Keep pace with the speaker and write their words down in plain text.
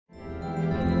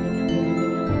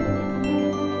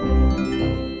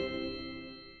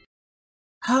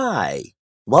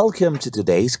Welcome to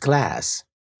today's class.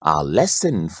 Our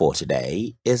lesson for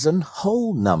today is on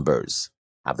whole numbers.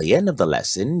 At the end of the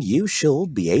lesson, you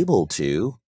should be able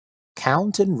to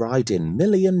count and write in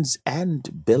millions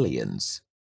and billions,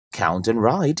 count and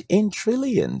write in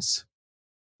trillions,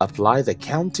 apply the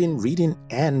counting, reading,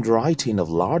 and writing of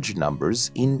large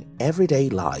numbers in everyday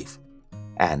life,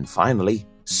 and finally,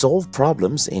 solve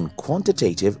problems in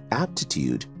quantitative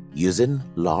aptitude using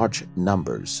large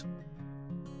numbers.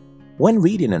 When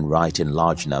reading and writing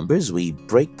large numbers, we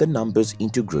break the numbers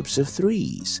into groups of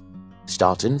threes,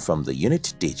 starting from the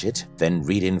unit digit, then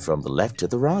reading from the left to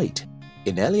the right.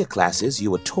 In earlier classes,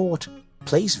 you were taught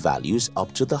place values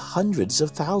up to the hundreds of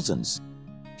thousands.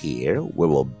 Here, we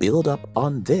will build up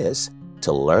on this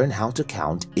to learn how to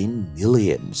count in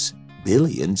millions,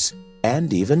 billions,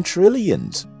 and even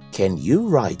trillions. Can you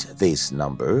write this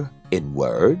number in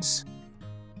words?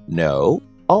 No?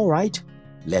 Alright,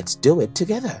 let's do it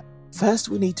together. First,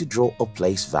 we need to draw a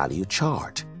place value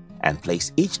chart and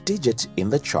place each digit in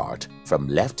the chart from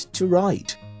left to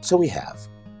right. So we have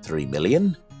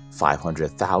 3,000,000,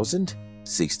 500,000,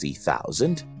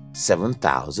 60,000,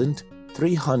 7,000,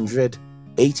 300,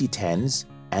 80 tens,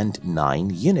 and 9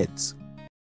 units.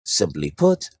 Simply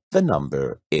put, the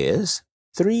number is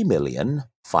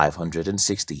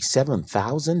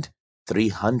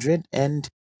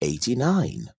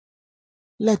 3,567,389.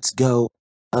 Let's go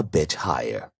a bit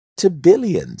higher to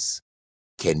billions.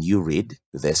 Can you read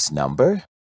this number?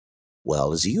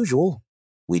 Well, as usual,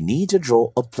 we need to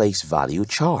draw a place value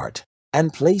chart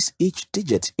and place each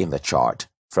digit in the chart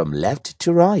from left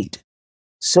to right.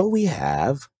 So we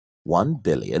have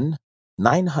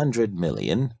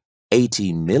 1,900,000,000,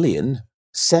 80,000,000,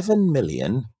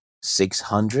 7,000,000,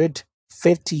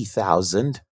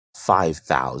 650,000,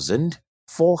 5,000,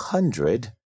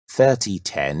 400, 30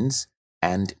 tens,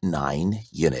 and 9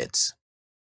 units.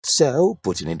 So,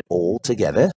 putting it all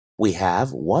together, we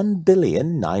have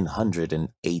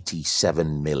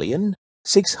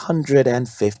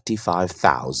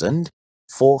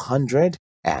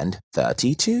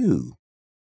 1,987,655,432.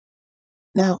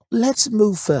 Now, let's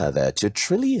move further to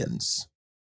trillions.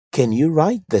 Can you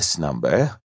write this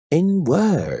number in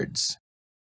words?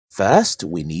 First,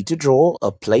 we need to draw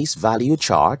a place value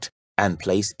chart and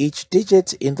place each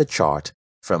digit in the chart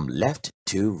from left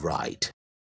to right.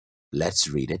 Let's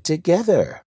read it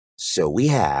together. So we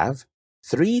have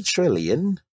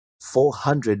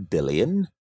 3,400,000,000,000,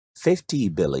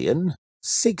 50,000,000,000,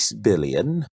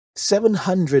 6,000,000,000,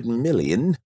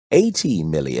 700,000,000,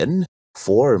 80,000,000,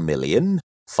 4,000,000,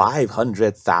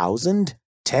 500,000,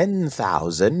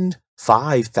 10,000,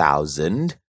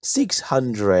 5,000,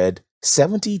 600,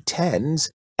 70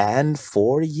 tens, and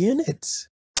 4 units.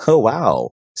 Oh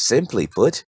wow! Simply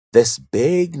put, this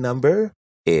big number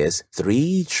is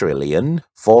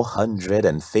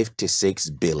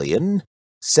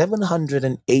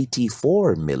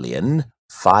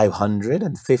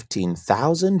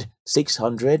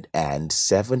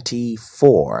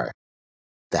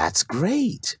That's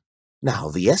great! Now,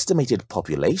 the estimated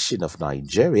population of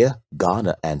Nigeria,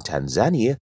 Ghana, and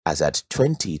Tanzania as at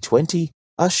 2020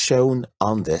 are shown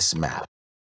on this map.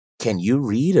 Can you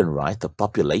read and write the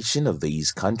population of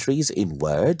these countries in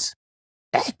words?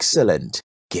 Excellent!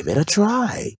 Give it a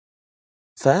try.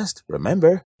 First,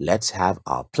 remember, let's have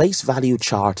our place value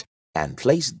chart and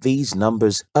place these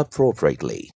numbers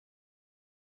appropriately.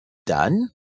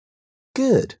 Done?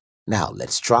 Good. Now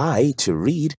let's try to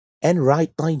read and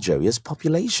write Nigeria's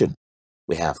population.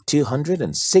 We have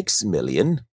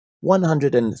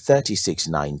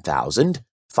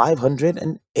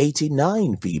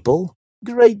 206,136,589 people.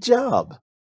 Great job!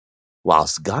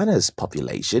 Whilst Ghana's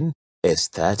population is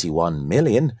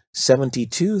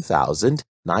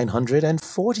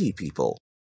 31,072,940 people.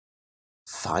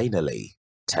 Finally,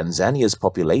 Tanzania's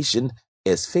population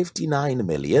is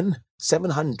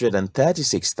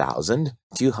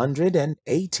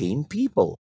 59,736,218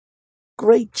 people.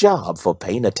 Great job for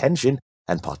paying attention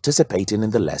and participating in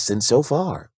the lesson so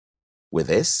far. With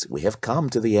this, we have come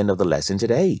to the end of the lesson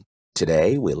today.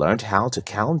 Today, we learned how to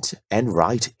count and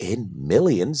write in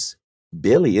millions,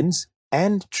 billions,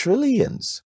 and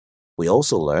trillions. We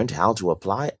also learned how to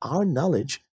apply our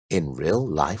knowledge in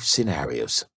real-life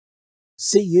scenarios.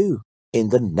 See you in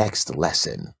the next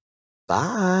lesson.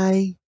 Bye!